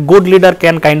role. A good leader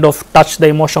can kind of touch the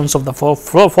emotions of the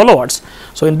followers.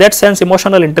 So, in that sense,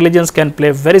 emotional intelligence can play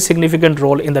a very significant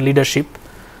role in the leadership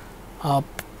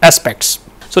aspects.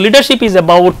 So, leadership is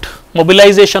about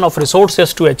mobilization of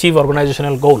resources to achieve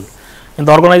organizational goal. In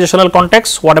the organizational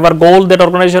context, whatever goal that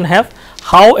organization have,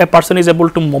 how a person is able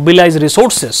to mobilize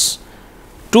resources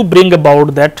to bring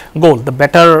about that goal. The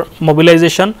better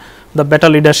mobilization, the better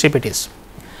leadership it is.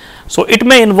 So, it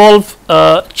may involve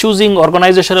choosing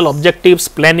organizational objectives,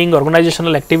 planning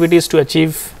organizational activities to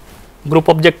achieve group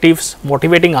objectives,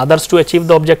 motivating others to achieve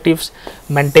the objectives,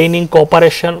 maintaining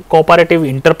cooperative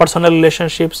interpersonal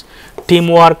relationships,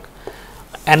 teamwork,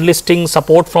 enlisting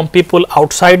support from people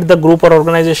outside the group or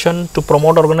organization to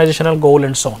promote organizational goal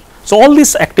and so on. So, all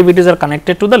these activities are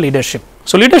connected to the leadership.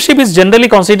 So, leadership is generally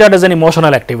considered as an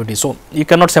emotional activity. So, you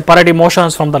cannot separate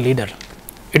emotions from the leader.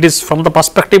 it is from the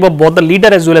perspective of both the leader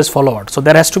as well as follower. So,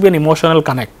 there has to be an emotional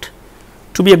connect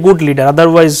to be a good leader,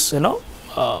 otherwise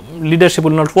leadership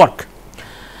will not work.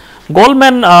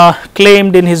 Goldman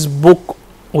claimed in his book,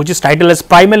 which is titled as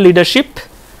Primal Leadership,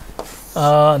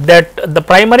 that the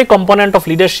primary component of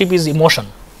leadership is emotion.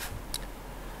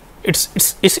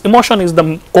 Its emotion is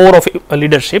the core of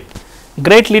leadership.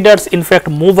 Great leaders in fact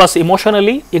move us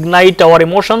emotionally, ignite our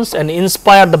emotions and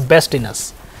inspire the best in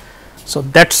us. So,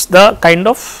 that is the kind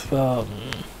of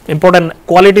important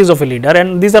qualities of a leader,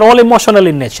 and these are all emotional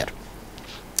in nature.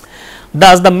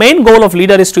 Thus, the main goal of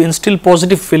leader is to instill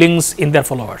positive feelings in their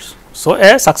followers. So,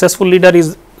 a successful leader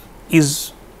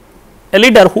is a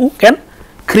leader who can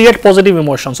create positive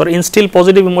emotions or instill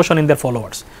positive emotion in their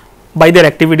followers by their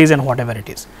activities and whatever it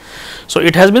is. So,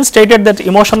 it has been stated that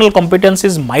emotional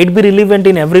competencies might be relevant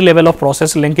in every level of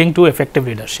process linking to effective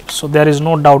leadership. So, there is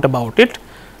no doubt about it.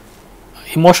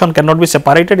 Emotion cannot be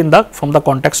separated from the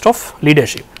context of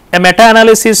leadership. A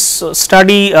meta-analysis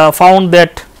study found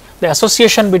that the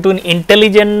association between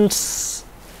intelligence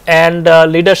and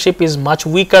leadership is much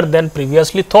weaker than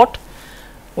previously thought,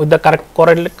 with the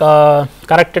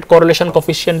corrected correlation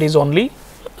coefficient is only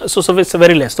so it is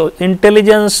very less. So,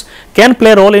 intelligence can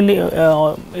play a role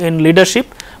in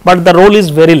leadership, but the role is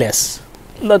very less,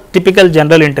 the typical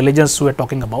general intelligence we are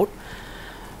talking about.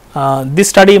 This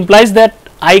study implies that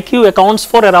IQ accounts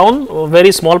for around a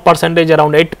very small percentage,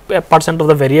 around 8% of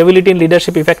the variability in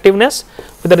leadership effectiveness,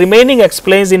 with the remaining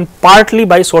explains in partly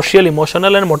by social,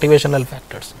 emotional and motivational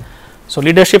factors. So,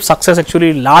 leadership success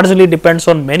actually largely depends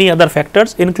on many other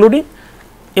factors, including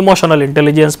emotional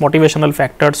intelligence, motivational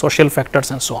factors, social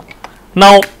factors and so on.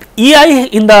 Now, EI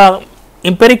in the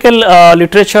empirical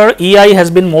literature, EI has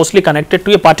been mostly connected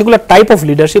to a particular type of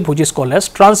leadership which is called as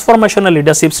transformational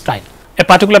leadership style, a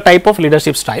particular type of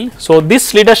leadership style. So,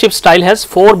 this leadership style has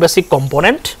 4 basic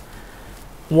components.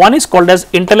 One is called as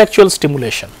intellectual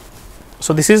stimulation.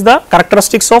 So, this is the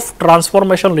characteristics of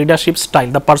transformational leadership style.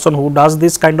 The person who does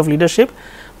this kind of leadership,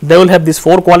 they will have these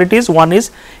 4 qualities. One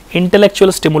is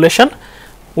intellectual stimulation,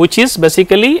 which is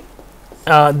basically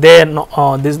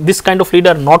this kind of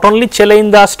leader not only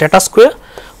challenge the status quo,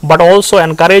 but also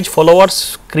encourage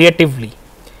followers creativity.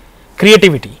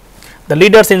 The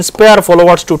leaders inspire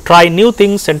followers to try new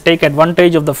things and take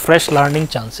advantage of the fresh learning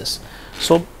chances.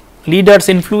 So, leaders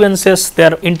influences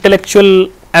their intellectual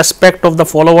aspect of the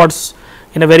followers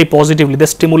in a very positively. They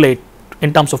stimulate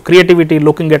in terms of creativity,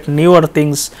 looking at newer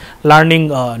things, learning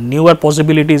newer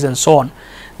possibilities and so on.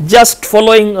 Just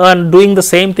following and doing the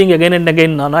same thing again and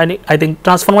again, I think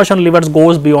transformation levers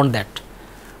goes beyond that,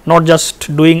 not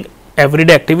just doing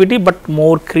everyday activity, but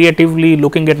more creatively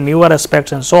looking at newer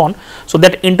aspects and so on. So,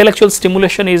 that intellectual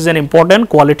stimulation is an important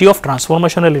quality of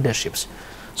transformational leaderships.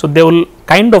 So, they will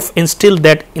kind of instill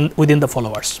that within the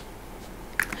followers.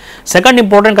 Second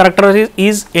important character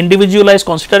is individualized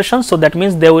consideration. So, that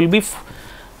means they will be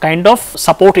kind of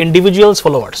support individuals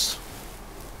followers.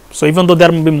 So, even though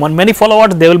there may be many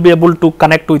followers, they will be able to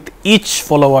connect with each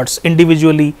followers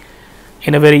individually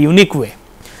in a very unique way.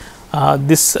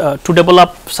 To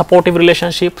develop supportive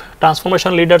relationship,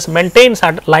 transformation leaders maintain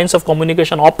lines of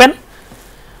communication open,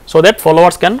 so that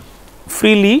followers can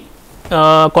freely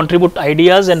contribute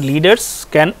ideas and leaders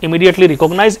can immediately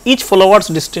recognize each follower's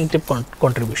distinctive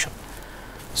contribution.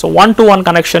 So, one-to-one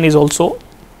connection is also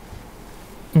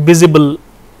visible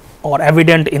or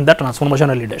evident in the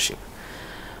transformational leadership.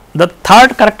 The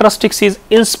third characteristics is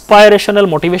inspirational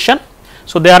motivation.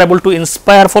 So, they are able to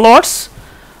inspire followers,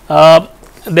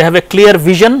 they have a clear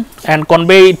vision and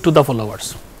convey it to the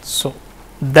followers. So,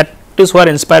 that is where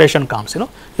inspiration comes.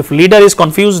 If leader is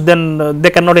confused, then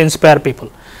they cannot inspire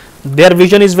people. Their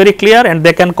vision is very clear and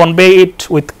they can convey it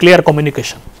with clear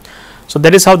communication. So,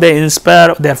 that is how they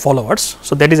inspire their followers.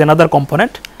 So, that is another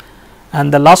component.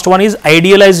 And the last one is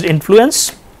idealized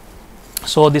influence.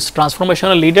 So, these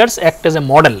transformational leaders act as a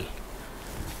model.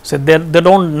 So, they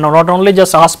don't not only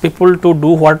just ask people to do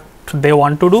what they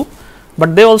want to do,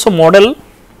 but they also model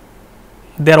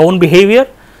their own behavior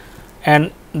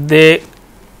and they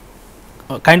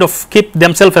kind of keep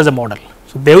themselves as a model.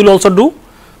 So, they will also do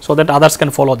so that others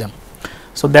can follow them.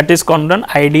 So, that is called an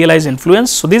idealized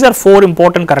influence. So, these are 4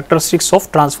 important characteristics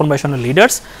of transformational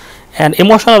leaders, and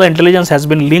emotional intelligence has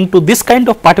been linked to this kind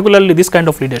of, particularly this kind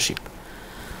of leadership.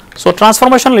 So,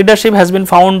 transformational leadership has been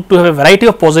found to have a variety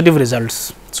of positive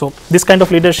results. So, this kind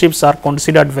of leaderships are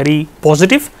considered very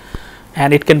positive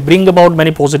and it can bring about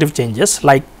many positive changes,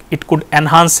 like it could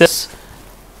enhance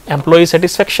employee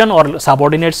satisfaction or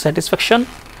subordinate satisfaction,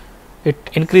 it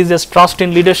increases trust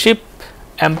in leadership,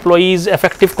 employees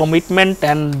effective commitment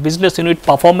and business unit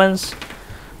performance.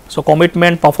 So,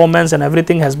 commitment, performance and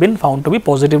everything has been found to be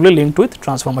positively linked with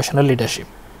transformational leadership.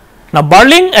 Now,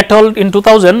 Berling et al. In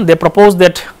 2000, they proposed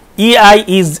that EI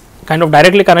is kind of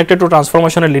directly connected to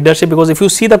transformational leadership, because if you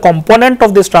see the component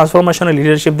of this transformational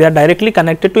leadership, they are directly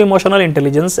connected to emotional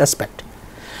intelligence aspect.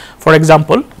 For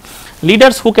example,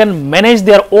 leaders who can manage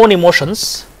their own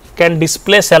emotions, can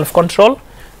display self control,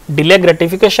 delay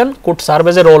gratification, could serve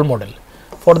as a role model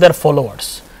for their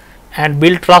followers and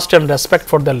build trust and respect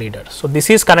for their leader. So, this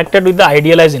is connected with the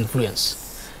idealized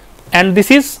influence, and this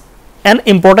is an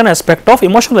important aspect of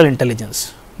emotional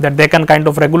intelligence, that they can kind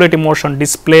of regulate emotion,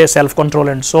 display self control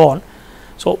and so on.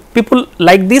 So, people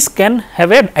like this can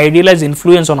have an idealized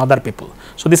influence on other people.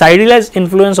 So, this idealized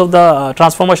influence of the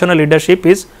transformational leadership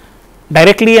is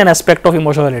directly an aspect of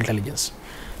emotional intelligence.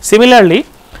 Similarly,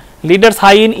 leaders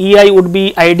high in EI would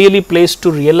be ideally placed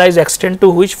to realize extent to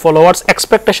which followers'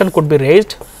 expectation could be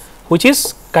raised, which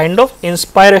is kind of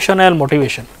inspirational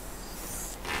motivation.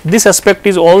 This aspect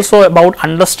is also about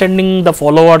understanding the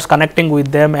followers, connecting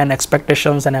with them and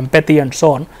expectations and empathy and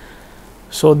so on.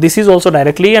 So, this is also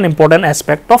directly an important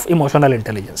aspect of emotional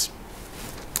intelligence.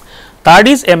 Third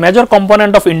is, a major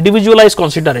component of individualized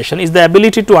consideration is the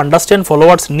ability to understand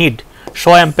followers' need,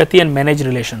 show empathy and manage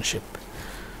relationship.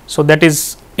 So, that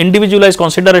is, individualized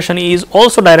consideration is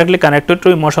also directly connected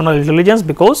to emotional intelligence,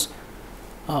 because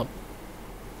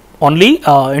only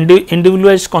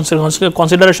individualized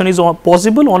consideration is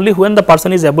possible only when the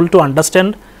person is able to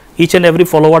understand each and every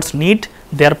follower's need,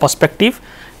 their perspective,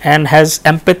 and has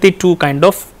empathy to kind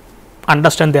of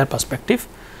understand their perspective.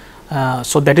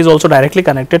 So, that is also directly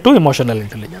connected to emotional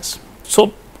intelligence.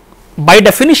 So, by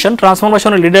definition,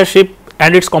 transformational leadership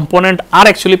and its component are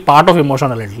actually part of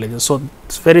emotional intelligence. So,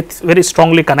 it's very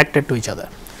strongly connected to each other.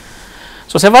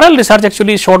 So, several research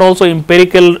actually showed also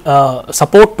empirical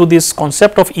support to this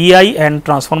concept of EI and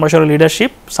transformational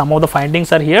leadership. Some of the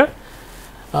findings are here.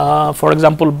 For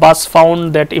example, Bus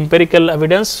found that empirical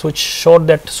evidence which showed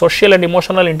that social and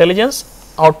emotional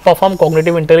intelligence outperform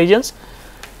cognitive intelligence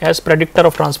as predictor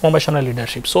of transformational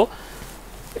leadership. So,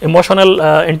 emotional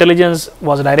intelligence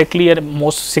was directly a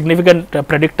most significant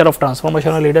predictor of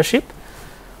transformational leadership.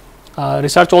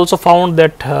 Research also found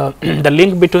that the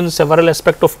link between several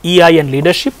aspects of EI and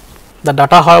leadership. The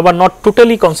data, however, not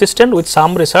totally consistent, with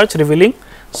some research revealing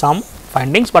some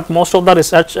findings, but most of the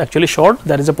research actually showed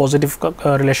there is a positive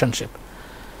relationship.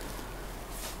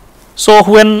 So,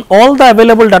 when all the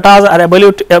available data are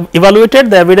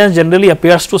evaluated, the evidence generally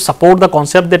appears to support the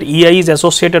concept that EI is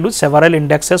associated with several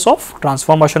indexes of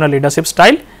transformational leadership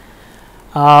style,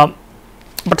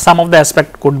 but some of the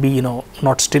aspect could be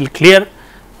not still clear,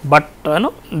 but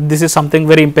this is something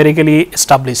very empirically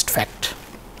established fact.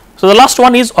 So, the last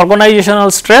one is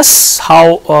organizational stress,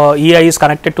 how EI is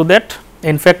connected to that.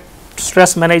 In fact,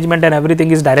 stress management and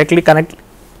everything is directly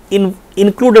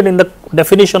included in the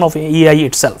definition of EI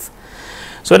itself.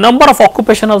 So, a number of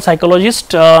occupational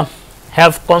psychologists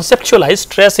have conceptualized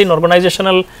stress in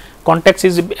organizational context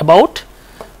is about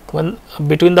when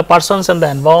between the persons and the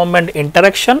environment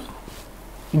interaction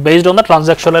based on the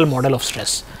transactional model of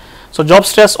stress. So, job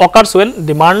stress occurs when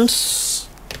demands,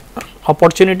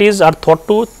 opportunities are thought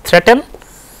to threaten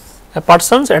a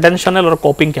person's attentional or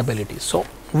coping capabilities. So,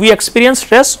 we experience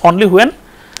stress only when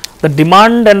the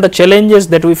demand and the challenges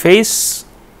that we face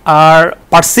are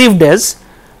perceived as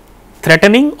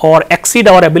threatening or exceed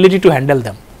our ability to handle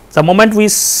them. The moment we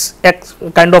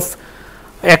kind of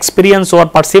experience or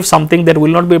perceive something that we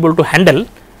will not be able to handle,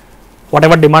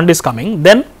 whatever demand is coming,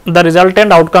 then the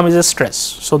resultant outcome is a stress.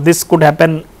 So, this could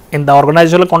happen in the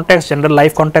organizational context, general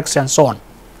life context and so on.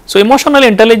 So, emotional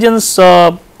intelligence,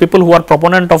 people who are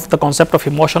proponent of the concept of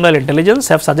emotional intelligence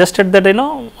have suggested that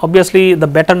obviously the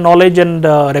better knowledge and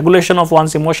regulation of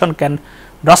one's emotion can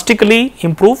drastically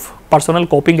improve personal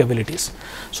coping abilities.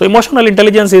 So, emotional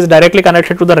intelligence is directly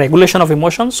connected to the regulation of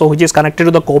emotions, so which is connected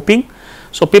to the coping.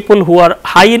 So, people who are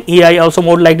high in EI also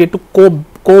more likely to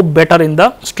cope better in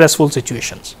the stressful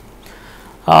situations,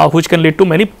 which can lead to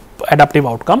many adaptive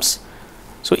outcomes.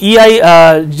 So,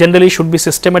 EI generally should be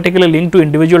systematically linked to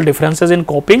individual differences in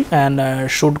coping and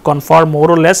should confer more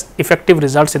or less effective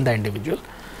results in the individual.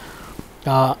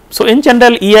 So, in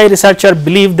general, EI researchers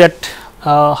believe that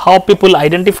how people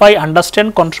identify,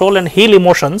 understand, control and heal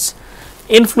emotions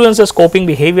influences coping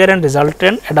behavior and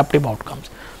resultant adaptive outcomes.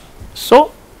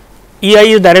 So,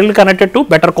 EI is directly connected to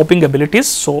better coping abilities.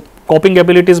 So, coping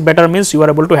abilities better means you are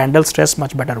able to handle stress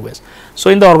much better ways.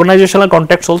 So, in the organizational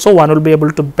context also one will be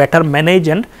able to better manage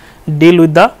and deal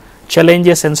with the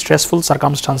challenges and stressful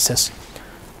circumstances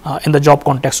in the job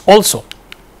context also.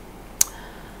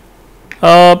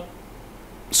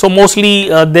 So, mostly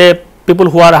they people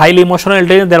who are highly emotional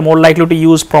intelligent, they are more likely to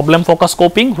use problem focused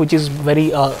coping, which is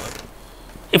very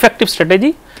effective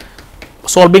strategy,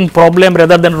 solving problem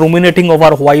rather than ruminating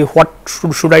over why, what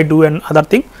should I do and other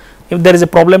thing. If there is a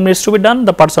problem needs to be done,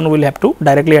 the person will have to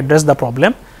directly address the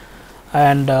problem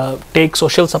and take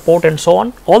social support and so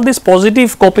on. All these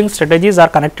positive coping strategies are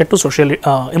connected to social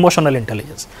emotional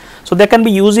intelligence. So, they can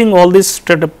be using all these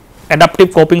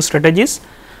adaptive coping strategies,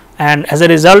 and as a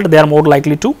result they are more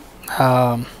likely to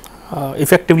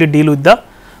effectively deal with the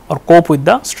or cope with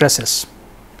the stresses.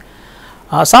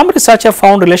 Some research have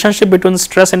found relationship between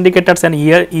stress indicators and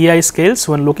EI scales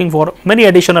when looking for many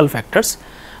additional factors,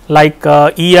 like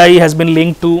EI has been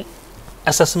linked to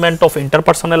assessment of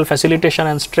interpersonal facilitation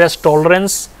and stress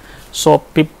tolerance. So,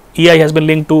 EI has been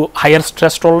linked to higher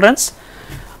stress tolerance.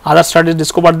 Other studies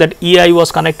discovered that EI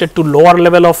was connected to lower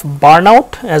level of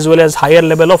burnout as well as higher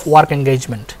level of work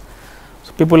engagement.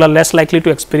 So, people are less likely to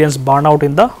experience burnout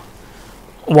in the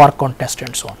work context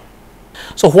and so on.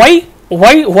 So,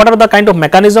 what are the kind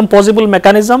of possible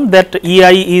mechanism that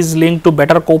EI is linked to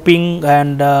better coping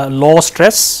and low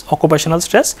stress, occupational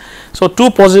stress? So, two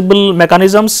possible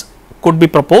mechanisms could be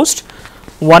proposed.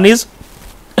 One is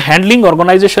handling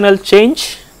organizational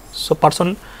change. So,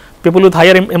 people with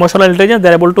higher emotional intelligence, they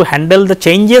are able to handle the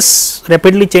changes,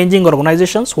 rapidly changing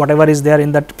organizations, whatever is there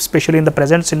in that, especially in the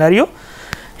present scenario,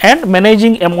 and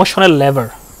managing emotional lever,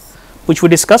 which we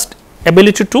discussed,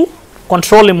 ability to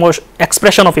control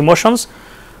expression of emotions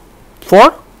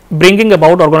for bringing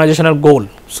about organizational goal.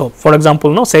 So, for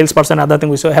example, salesperson, other thing,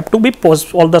 we have to be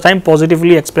all the time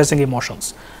positively expressing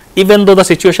emotions, even though the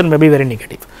situation may be very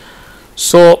negative.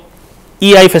 So,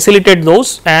 EI facilitate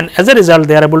those, and as a result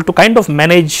they are able to kind of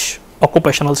manage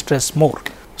occupational stress more.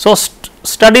 So,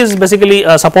 studies basically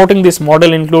supporting this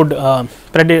model include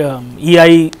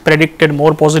EI predicted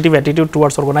more positive attitude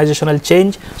towards organizational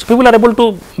change. So, people are able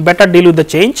to better deal with the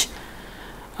change.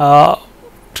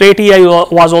 Trait EI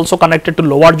was also connected to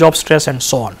lower job stress and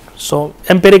so on. So,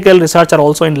 empirical research are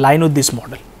also in line with this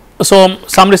model. So,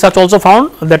 some research also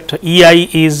found that EI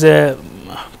is a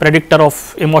predictor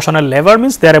of emotional lever,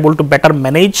 means they are able to better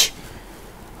manage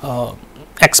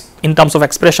in terms of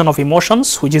expression of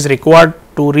emotions, which is required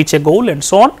to reach a goal and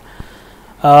so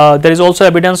on. There is also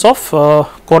evidence of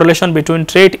correlation between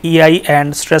trait EI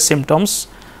and stress symptoms,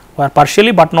 were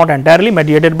partially but not entirely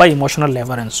mediated by emotional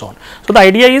lever and so on. So, the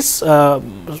idea is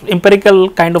empirical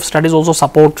kind of studies also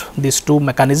support these two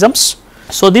mechanisms.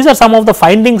 So, these are some of the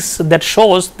findings that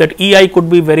shows that EI could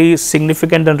be very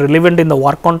significant and relevant in the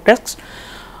work context.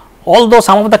 Although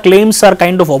some of the claims are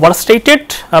kind of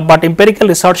overstated, but empirical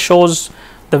research shows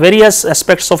the various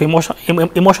aspects of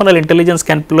emotional intelligence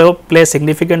can play a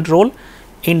significant role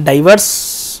in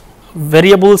diverse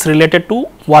variables related to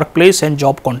workplace and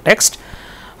job context,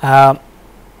 and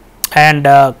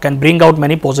can bring out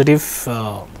many positive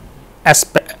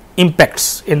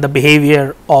impacts in the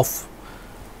behavior of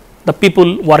the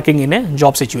people working in a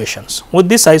job situations. With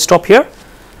this, I stop here.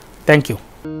 Thank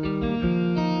you.